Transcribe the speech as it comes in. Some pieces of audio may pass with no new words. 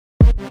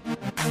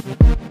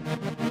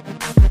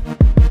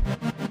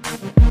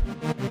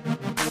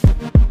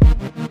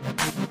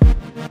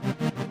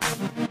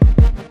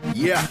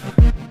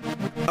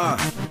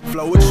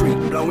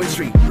Floetry, blowing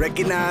tree,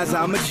 recognize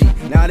I'm a G.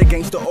 Now the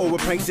gangster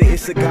overpranks it,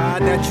 it's a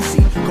God that you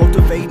see.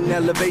 Cultivating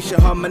elevation,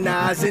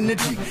 harmonize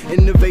energy.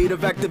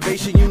 Innovative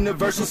activation,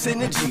 universal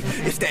synergy.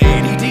 It's the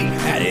ADD,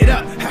 add it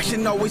up.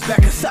 Action always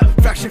back us up.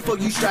 Fraction for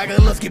you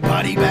stragglers, get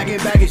body bag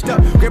and baggaged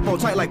up. Grip on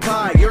tight like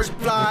pliers,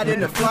 fly in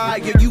the fly.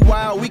 Yeah, you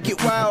wild, we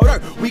get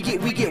wilder. We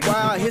get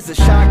wild. Here's a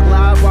shock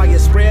live while you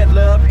spread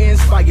love,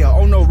 inspire.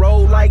 On the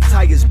road like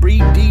tires,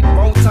 breathe deep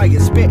on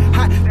tires. Spit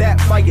hot,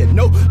 that fire.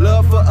 No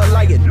love for a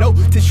liar, no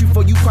tissue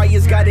for you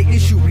criers. Got an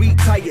issue,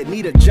 retired.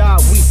 Need a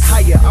job, we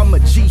hire. I'm a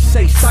G,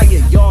 say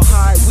sire. Y'all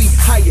high, we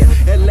higher.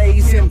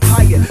 LA's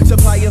empire.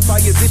 Supplier, fire,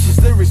 vicious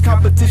lyrics,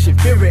 competition,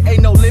 fear it.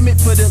 Ain't no limit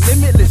for the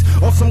limitless.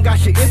 Off some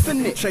gosh, you're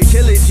infinite. Straight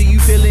trilogy, you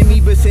feeling me,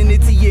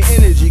 vicinity, your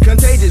energy.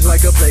 Contagious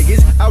like a plague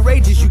is.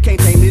 Outrageous, you can't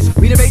tame this.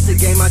 Renovate the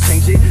game, I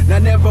change it. Now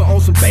never on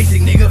some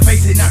basic, nigga.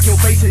 Face it, knock your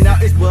face it. Now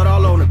it's blood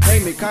all on the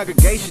pavement.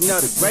 Congregation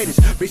of the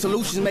greatest. Free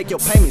solutions, make your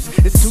payments.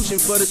 Institution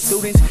for the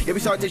students. Yeah, we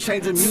start to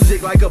change the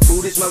music like a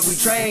Buddhist. When we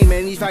train,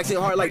 man, these facts hit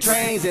hard like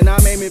trains. And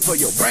I'm aiming for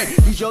your brain.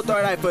 Use your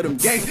third eye for them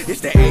games.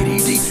 It's the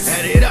ADD,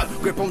 add it up.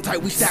 Grip on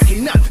tight, we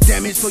stacking up.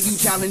 Damage for you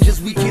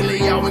challenges, we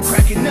killing y'all and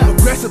cracking up.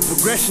 Aggressive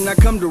progression, I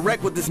come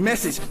direct with this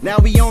message. Now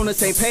we on the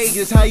same page,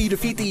 it's how you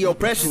defeat the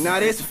oppression. Now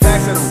this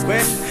facts I don't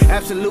question,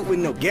 absolute with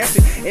no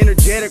guessing.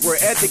 Energetic, we're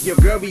ethic, your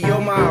girl be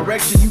on my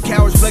erection. You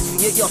cowards flexing,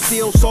 yet y'all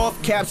still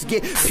soft. Caps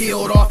get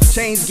peeled off,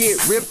 chains get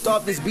ripped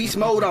off. This beast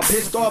mode, I'm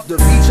pissed off. The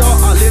beat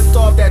y'all, I lift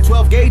off. That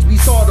 12 gauge be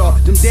sawed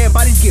off. Them dead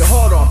bodies get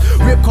hauled off.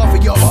 Rip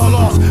coffin, you're all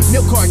off.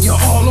 Milk carton, you're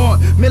all on.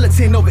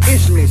 Militant over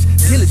instruments,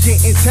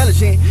 diligent,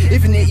 intelligent.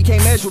 Infinite, you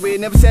can't measure it.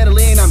 Never settle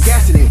in, I'm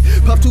gassing it.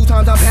 Puff 2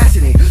 times, I'm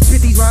passing it.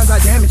 Spit these rhymes, I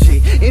damage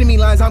it. Enemy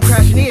lines, I'm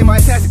crashing in. My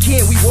assassin,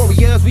 we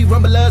warriors, we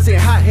rumblers and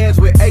hot heads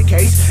with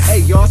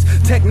AKs, ARs,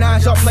 Tech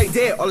 9s, y'all play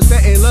dead. All the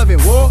sweat and love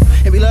and war,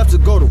 and we love to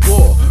go to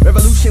war.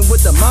 Revolution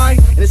with the mind,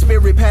 and the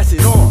spirit pass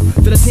it on.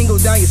 Feel the tingle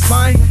down your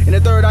spine, and the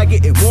third eye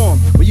getting warm.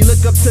 When you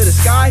look up to the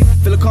sky,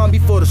 feel a calm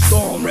before the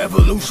storm.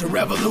 Revolution,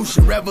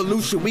 revolution,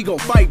 revolution, we gon'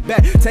 fight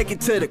back. Take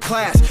it to the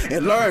class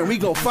and learn, we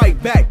gon'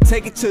 fight back.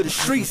 Take it to the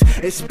streets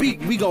and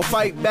speak, we gon'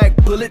 fight back.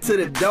 Bullet to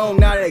the dome,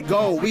 now they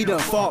gone, we done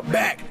fought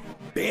back,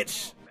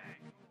 bitch.